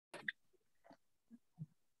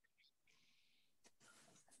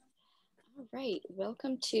right,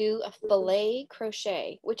 welcome to a filet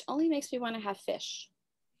crochet, which only makes me want to have fish.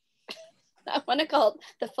 I want to call it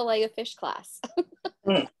the filet of fish class.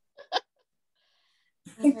 Right.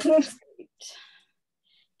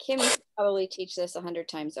 Kim, you could probably teach this 100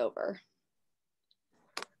 times over.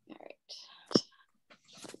 All right.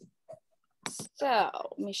 So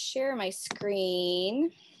let me share my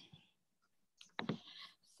screen.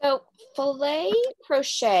 So filet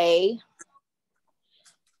crochet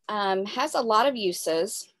has a lot of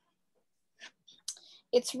uses.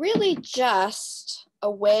 It's really just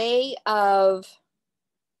a way of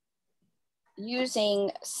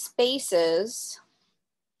using spaces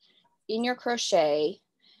in your crochet,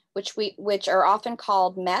 which are often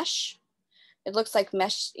called mesh. It looks like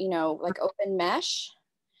mesh, you know, like open mesh,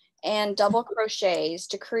 and double crochets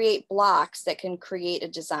to create blocks that can create a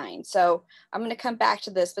design. So I'm going to come back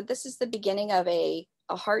to this, but this is the beginning of a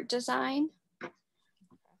heart design.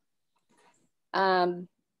 And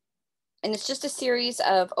it's just a series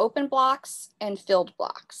of open blocks and filled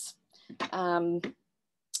blocks. The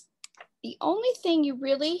only thing you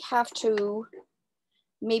really have to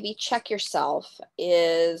maybe check yourself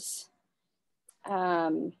is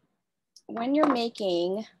when you're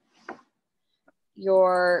making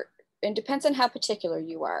your, it depends on how particular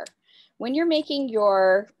you are. When you're making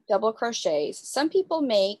your double crochets, some people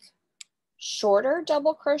make shorter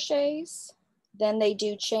double crochets than they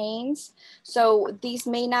do chains. So these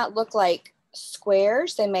may not look like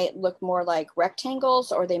squares. They may look more like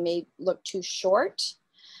rectangles, or they may look too short.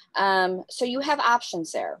 So you have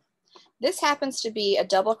options there. This happens to be a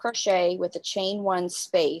double crochet with a chain one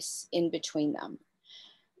space in between them.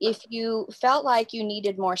 If you felt like you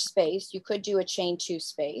needed more space, you could do a chain two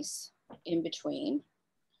space in between.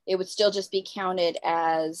 It would still just be counted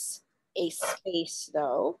as a space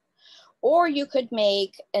though. Or you could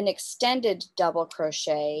make an extended double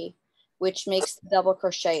crochet, which makes the double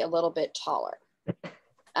crochet a little bit taller.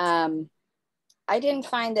 I didn't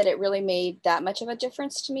find that it really made that much of a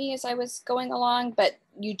difference to me as I was going along, but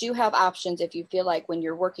you do have options if you feel like when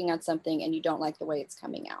you're working on something and you don't like the way it's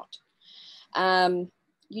coming out.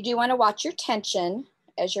 You do want to watch your tension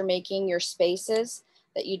as you're making your spaces,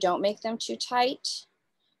 that you don't make them too tight,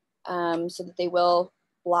 so that they will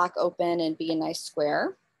block open and be a nice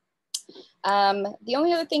square. The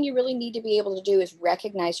only other thing you really need to be able to do is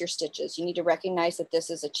recognize your stitches. You need to recognize that this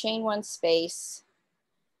is a chain one space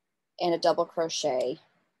and a double crochet.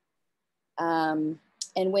 And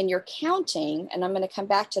when you're counting, and I'm going to come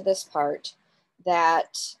back to this part,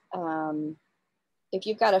 that if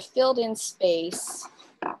you've got a filled in space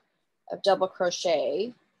of double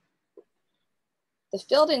crochet, the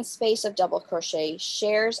filled in space of double crochet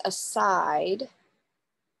shares a side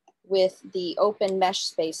with the open mesh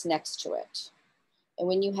space next to it. And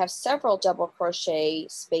when you have several double crochet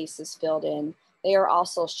spaces filled in, they are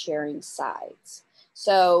also sharing sides.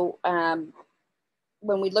 So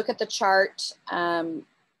when we look at the chart and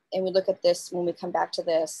we look at this, when we come back to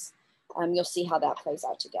this, you'll see how that plays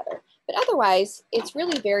out together. But otherwise, it's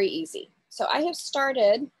really very easy. So I have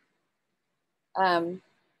started, I've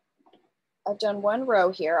done one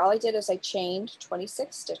row here. All I did is I chained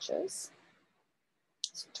 26 stitches,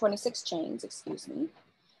 26 chains, excuse me.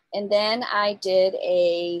 And then I did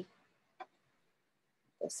a,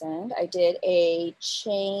 this end, I did a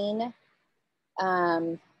chain,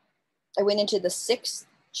 I went into the 6th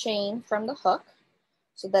chain from the hook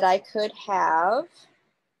so that I could have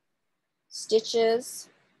stitches.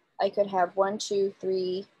 I could have 1, 2,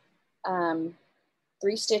 3,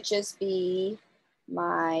 3 stitches be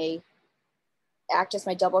my, act as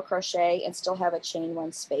my double crochet and still have a chain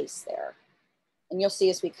one space there. And you'll see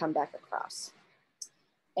as we come back across.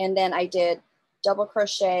 And then I did double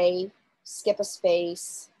crochet, skip a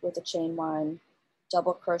space with a chain one,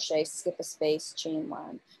 double crochet, skip a space, chain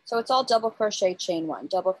one. So it's all double crochet, chain one,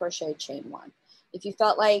 double crochet, chain one. If you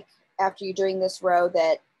felt like after you're doing this row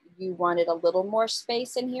that you wanted a little more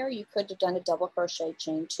space in here, you could have done a double crochet,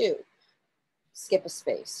 chain two, skip a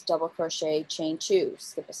space, double crochet, chain two,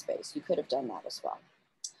 skip a space. You could have done that as well.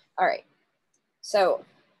 All right, so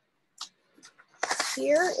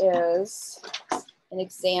here is an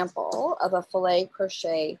example of a filet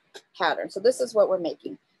crochet pattern. So this is what we're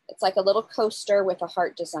making. It's like a little coaster with a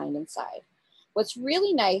heart design inside. What's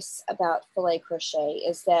really nice about filet crochet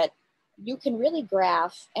is that you can really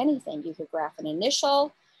graph anything. You could graph an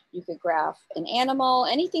initial, you could graph an animal,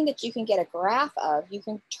 anything that you can get a graph of, you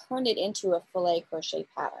can turn it into a filet crochet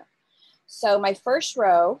pattern. So my first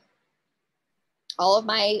row, all of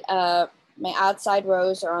my my odd side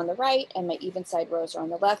rows are on the right and my even side rows are on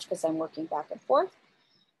the left because I'm working back and forth.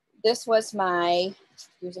 This was my,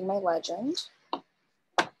 using my legend,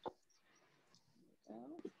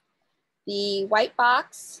 The white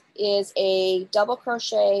box is a double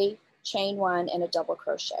crochet, chain one, and a double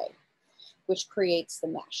crochet, which creates the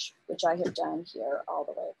mesh, which I have done here all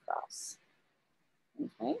the way across.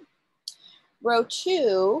 Okay. Row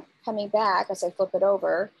 2, coming back as I flip it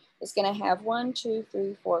over, is going to have 1, 2,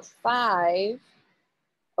 3, 4, 5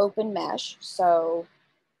 open mesh. So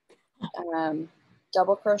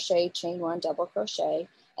double crochet, chain one, double crochet,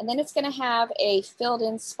 and then it's going to have a filled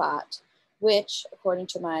in spot, which according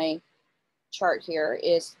to my chart here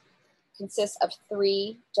consists of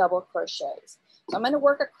 3 double crochets. So I'm going to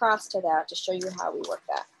work across to that to show you how we work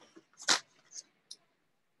that.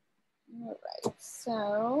 All right,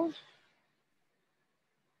 so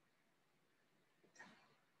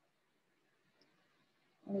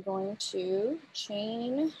I'm going to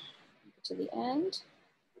chain to the end.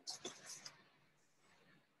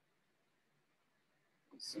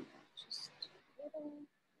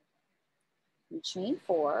 And chain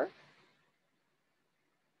 4.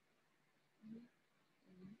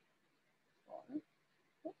 4.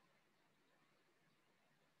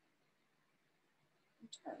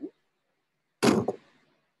 Turn.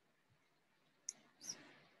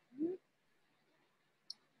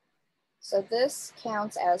 So this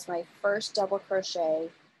counts as my first double crochet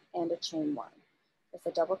and a chain 1. If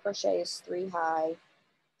the double crochet is 3 high,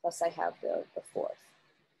 plus I have the 4th.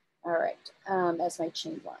 All right, as my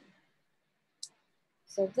chain 1.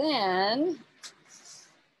 So then,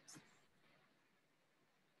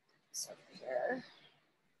 so here,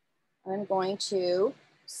 I'm going to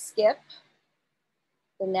skip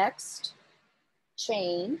the next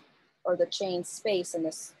chain, or the chain space in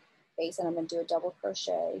this space, and I'm going to do a double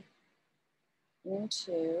crochet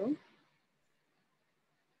into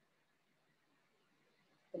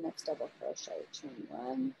the next double crochet, chain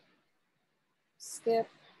 1, skip.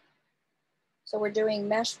 So we're doing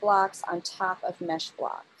mesh blocks on top of mesh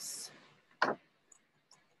blocks, as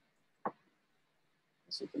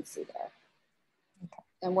you can see there. Okay.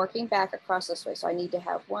 And working back across this way. So I need to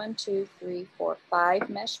have 1, 2, 3, 4, 5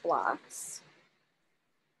 mesh blocks.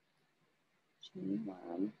 Chain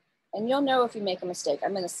 1. And you'll know if you make a mistake.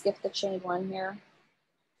 I'm going to skip the chain 1 here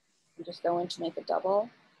and just go in to make a double.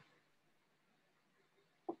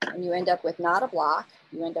 And you end up with not a block.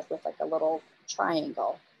 You end up with like a little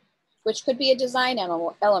triangle, which could be a design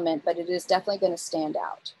element, but it is definitely going to stand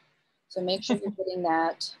out. So make sure you're getting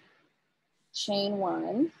that chain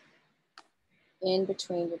 1 in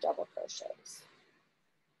between your double crochets.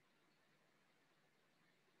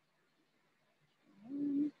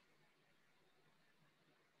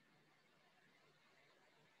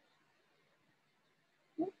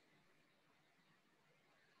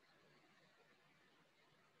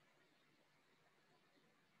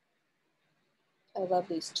 I love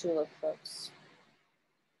these tulip hooks.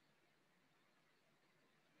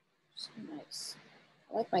 So nice.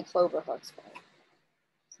 I like my clover hooks, but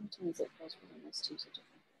sometimes it feels really nice to use a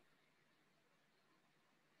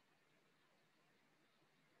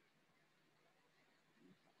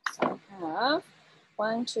different. So I have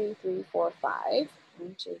 1, 2, 3, 4, 5.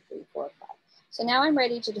 1, 2, 3, 4, 5. So now I'm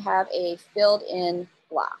ready to have a filled in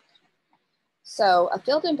block. So a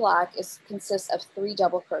filled in block consists of 3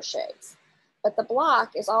 double crochets, but the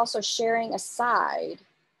block is also sharing a side,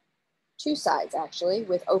 2 sides actually,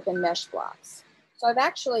 with open mesh blocks. So I've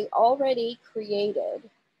actually already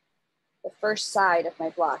created the first side of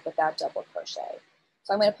my block with that double crochet.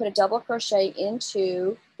 So I'm going to put a double crochet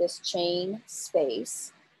into this chain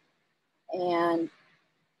space, and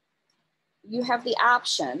you have the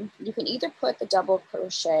option, you can either put the double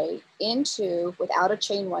crochet into, without a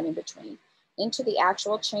chain 1 in between, into the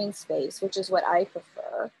actual chain space, which is what I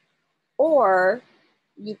prefer, or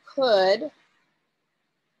you could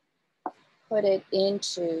put it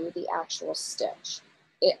into the actual stitch.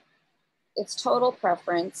 It's total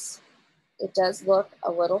preference. It does look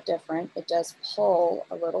a little different. It does pull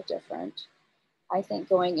a little different. I think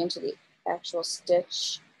going into the actual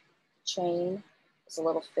stitch chain is a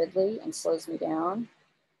little fiddly and slows me down,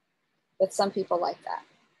 but some people like that.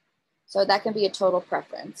 So that can be a total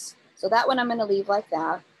preference. So that one I'm going to leave like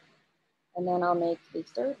that. And then I'll make the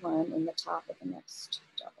 3rd one in the top of the next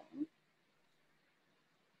double.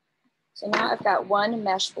 So now I've got 1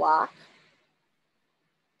 mesh block.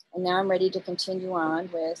 And now I'm ready to continue on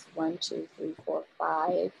with 1, 2, 3, 4,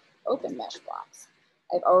 5 open mesh blocks.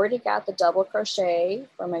 I've already got the double crochet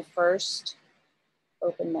for my first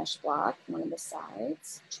open mesh block, one of the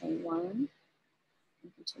sides, chain 1, and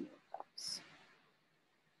continue across.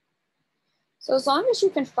 So as long as you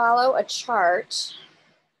can follow a chart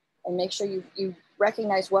and make sure you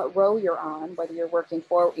recognize what row you're on, whether you're working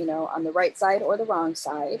for, on the right side or the wrong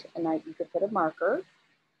side, and you could put a marker.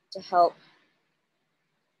 to help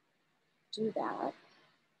do that.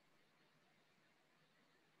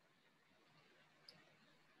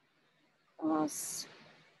 Cross.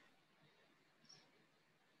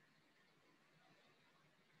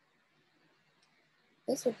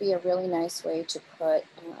 This would be a really nice way to put,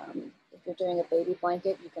 if you're doing a baby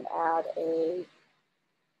blanket, you can add a,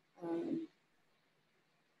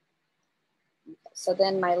 so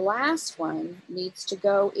then my last one needs to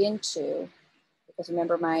go into, because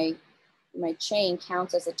remember my chain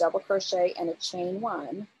counts as a double crochet and a chain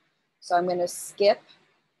one. So I'm going to skip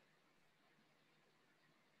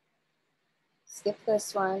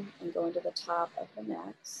this one and go into the top of the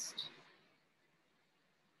next.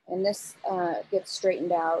 And this gets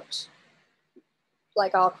straightened out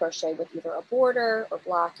like I'll crochet with either a border or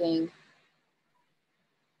blocking.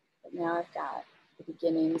 But now I've got the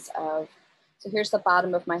beginnings of, so here's the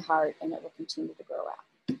bottom of my heart and it will continue to grow out.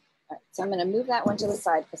 All right, so I'm going to move that one to the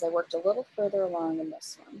side because I worked a little further along in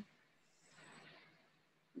this one.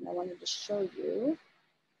 And I wanted to show you,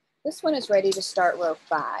 this one is ready to start row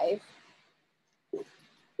 5,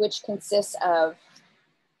 which consists of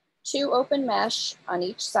 2 open mesh on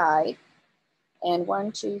each side and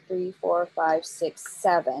 1, 2, 3, 4, 5, 6,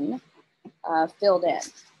 7 filled in.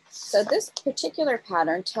 So this particular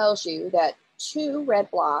pattern tells you that 2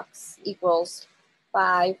 red blocks equals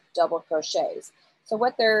 5 double crochets. So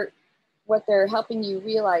what they're helping you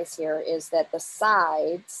realize here is that the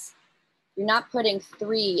sides, you're not putting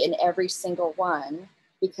 3 in every single one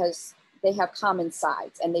because they have common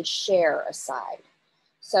sides and they share a side.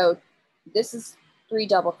 So this is 3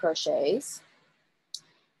 double crochets.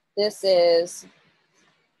 This is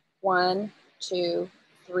 1, 2,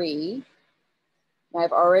 3. And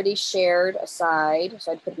I've already shared a side,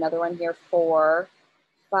 so I'd put another one here, 4,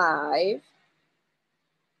 5,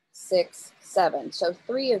 6, 7. So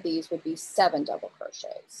 3 of these would be 7 double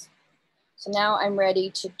crochets. So now I'm ready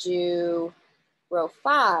to do row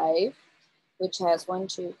 5, which has 1,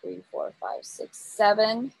 2, 3, 4, 5, 6,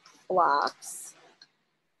 7 blocks.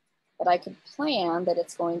 But I could plan that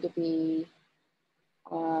it's going to be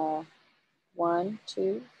 1,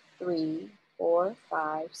 2, 3, 4,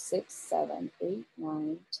 5, 6, 7, 8,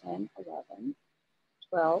 9, 10, 11,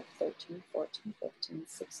 12, 13, 14, 15,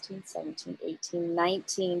 16, 17, 18,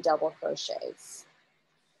 19 double crochets,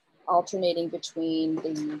 alternating between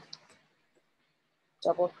the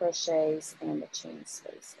double crochets and the chain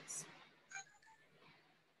spaces.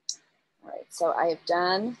 All right, so I have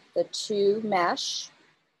done the 2 mesh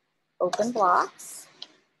open blocks.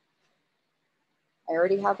 I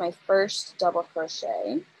already have my first double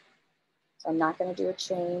crochet, so I'm not going to do a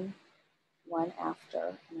chain one after,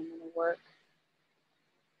 and I'm going to work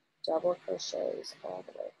double crochets all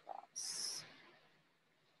the way across.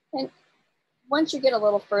 And once you get a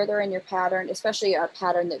little further in your pattern, especially a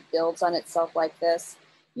pattern that builds on itself like this,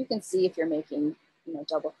 you can see if you're making,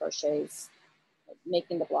 double crochets,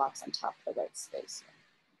 making the blocks on top of the right space.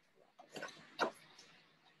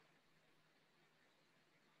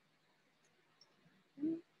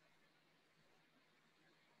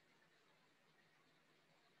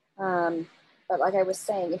 But like I was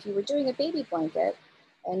saying, if you were doing a baby blanket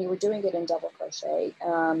and you were doing it in double crochet,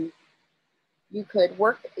 you could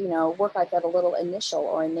work like that, a little initial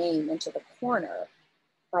or a name into the corner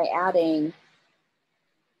by adding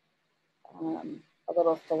a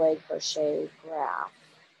little filet crochet graph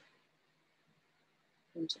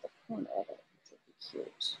into the corner of it, which would be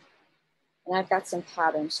cute. And I've got some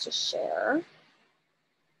patterns to share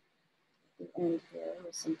at the end here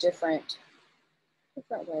with some different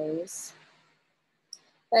ways.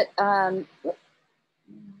 But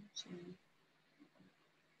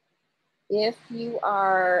if you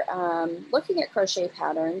are looking at crochet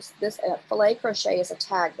patterns, this filet crochet is a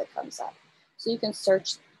tag that comes up. So you can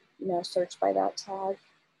search, search by that tag.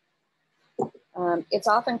 It's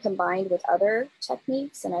often combined with other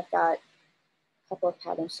techniques, and I've got a couple of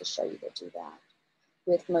patterns to show you that do that.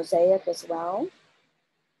 With mosaic as well.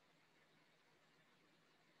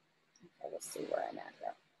 Okay, let's see where I'm at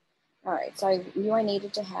here. All right, so I knew I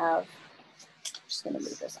needed to have, I'm just gonna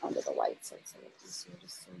move this onto the white so it's a little easier to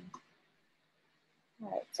see. All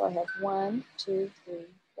right, so I have 1, 2, 3,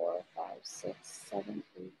 4, 5, 6, 7,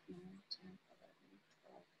 8, 9, 10,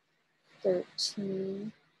 11, 12,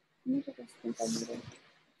 13. How many did I think I needed?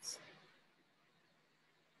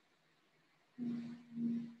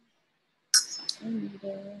 I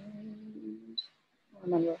needed, oh,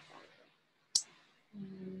 number 5.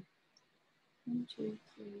 1, 2,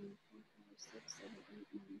 3, 4, 5, 6, 7, 8,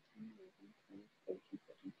 9, 10, 11, 12, 13,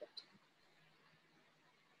 14, 15.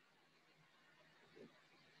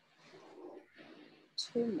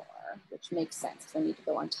 2 more. which makes sense because I need to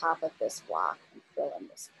go on top of this block and fill in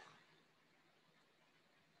this block.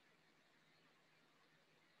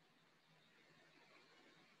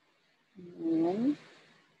 And then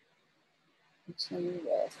continue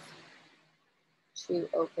with 2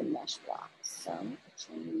 open mesh blocks. So a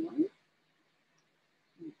chain 1,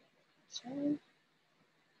 and crochet,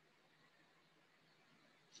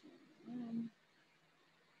 chain 1,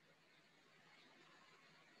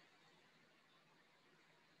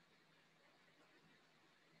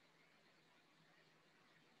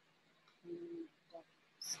 and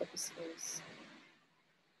skip a space.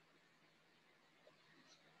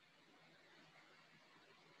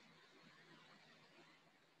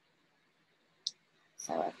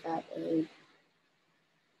 So I've got a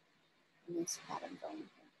nice pattern going here.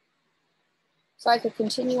 So I could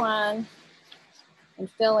continue on and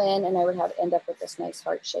fill in, and I would have end up with this nice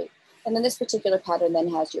heart shape. And then this particular pattern then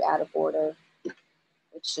has you add a border,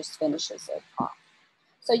 which just finishes it off.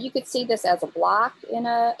 So you could see this as a block in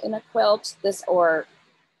a quilt. This, or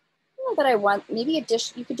you know, that I want maybe a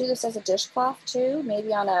dish. You could do this as a dishcloth too,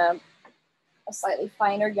 maybe on a slightly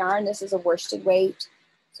finer yarn. This is a worsted weight,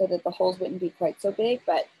 so that the holes wouldn't be quite so big,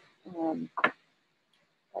 but that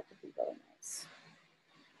could be really nice.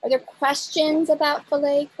 Are there questions about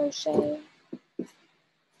filet crochet?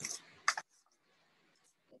 It's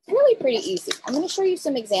really pretty easy. I'm going to show you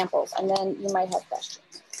some examples, and then you might have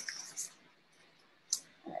questions.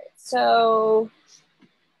 All right, so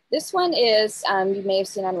this one is, you may have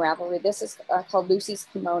seen on Ravelry. This is called Lucy's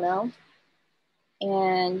Kimono.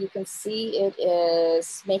 And you can see it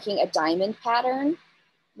is making a diamond pattern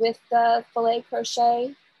with the filet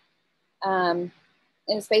crochet. And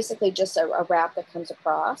it's basically just a wrap that comes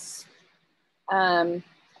across.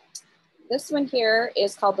 This one here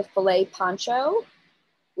is called the filet poncho,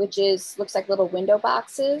 which looks like little window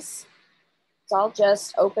boxes. It's all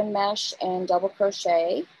just open mesh and double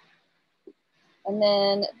crochet. And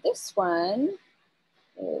then this one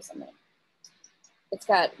is, it's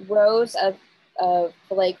got rows of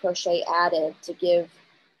filet crochet added to give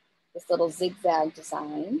this little zigzag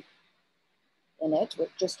design in it with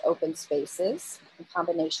just open spaces and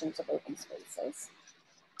combinations of open spaces.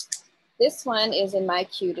 This one is in my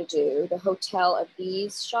queue to do, the Hotel of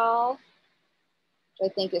Bees shawl,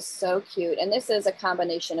 which I think is so cute. And this is a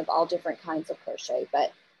combination of all different kinds of crochet,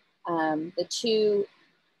 but the 2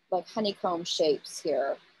 like honeycomb shapes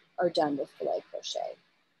here are done with filet crochet,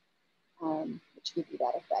 which give you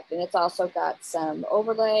that effect. And it's also got some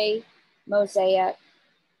overlay, mosaic,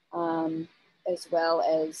 as well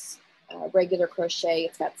as regular crochet.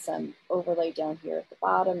 It's got some overlay down here at the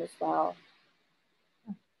bottom as well.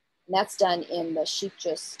 And that's done in the Chic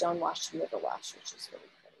Just Stonewashed River Wash, which is really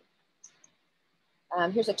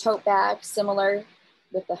pretty. Here's a tote bag, similar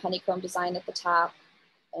with the honeycomb design at the top.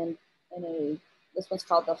 And this one's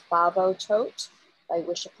called the Favo Tote by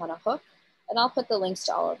Wish Upon a Hook. And I'll put the links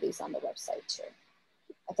to all of these on the website too.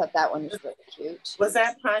 I thought that one was really cute. Was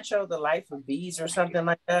that poncho the Life of Bees or something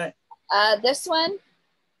like that? This one,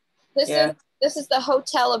 this is the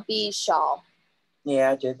Hotel of Bees shawl.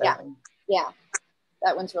 Yeah, I did that one. Yeah,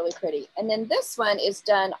 that one's really pretty. And then this one is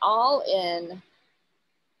done all in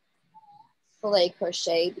filet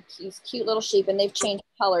crochet, these cute little sheep, and they've changed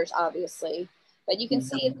colors obviously, but you can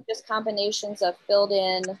see it's just combinations of filled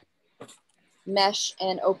in mesh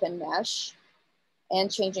and open mesh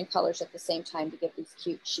and changing colors at the same time to get these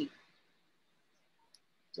cute sheep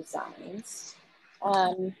designs.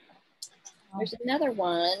 There's another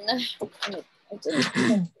one, I didn't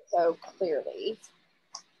see it so clearly.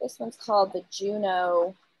 This one's called the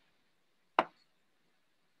Juno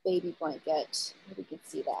baby blanket. Maybe you can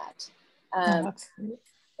see that. And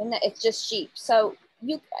it's just sheep. So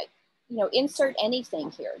you insert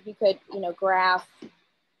anything here. You could, graph,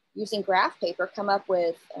 using graph paper, come up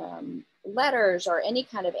with letters or any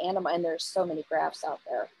kind of animal. And there's so many graphs out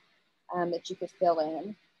there that you could fill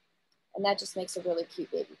in. And that just makes a really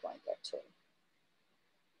cute baby blanket too.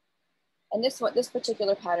 And this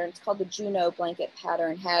particular pattern, it's called the Juno blanket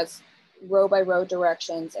pattern, has row by row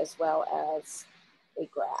directions as well as a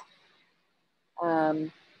graph.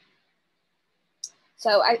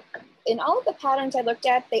 So in all of the patterns I looked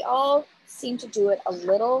at, they all seem to do it a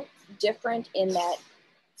little different in that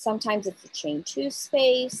sometimes it's a chain 2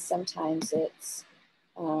 space, sometimes it's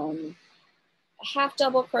a half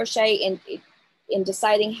double crochet in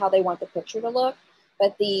deciding how they want the picture to look.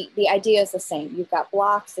 But the idea is the same. You've got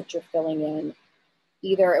blocks that you're filling in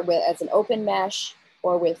either as an open mesh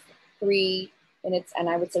or with 3, and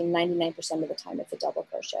I would say 99% of the time it's a double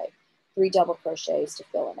crochet. 3 double crochets to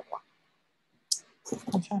fill in a block.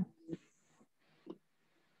 Okay.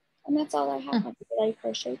 And that's all I have on Filet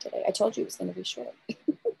Crochet today. I told you it was going to be short.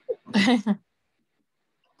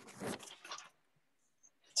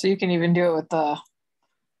 So you can even do it with the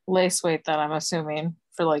lace weight that I'm assuming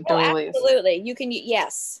for like doilies. Absolutely. You can,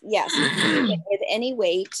 yes. You can use it with any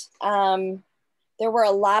weight. There were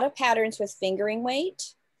a lot of patterns with fingering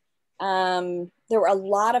weight. There were a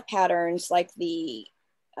lot of patterns like the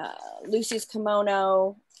Lucy's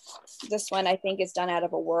kimono. This one I think is done out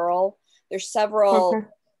of a whirl. There's several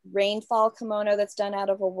rainfall kimono that's done out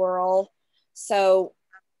of a whirl. So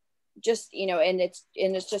just, you know, and it's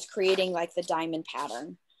just creating like the diamond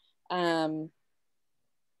pattern. And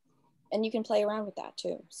you can play around with that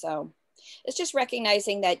too. So it's just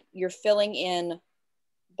recognizing that you're filling in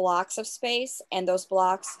blocks of space and those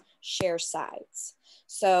blocks share sides.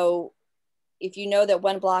 So if you know that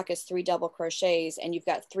one block is 3 double crochets and you've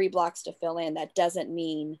got 3 blocks to fill in, that doesn't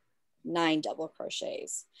mean 9 double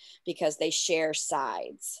crochets because they share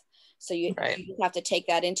sides. So you just have to take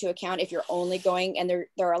that into account if you're only going, and there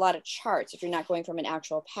are a lot of charts. If you're not going from an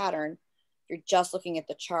actual pattern, you're just looking at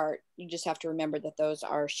the chart. You just have to remember that those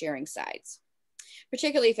are sharing sides,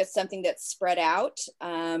 particularly if it's something that's spread out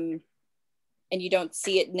and you don't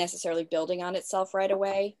see it necessarily building on itself right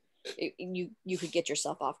away. You could get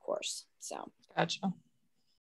yourself off course. So gotcha.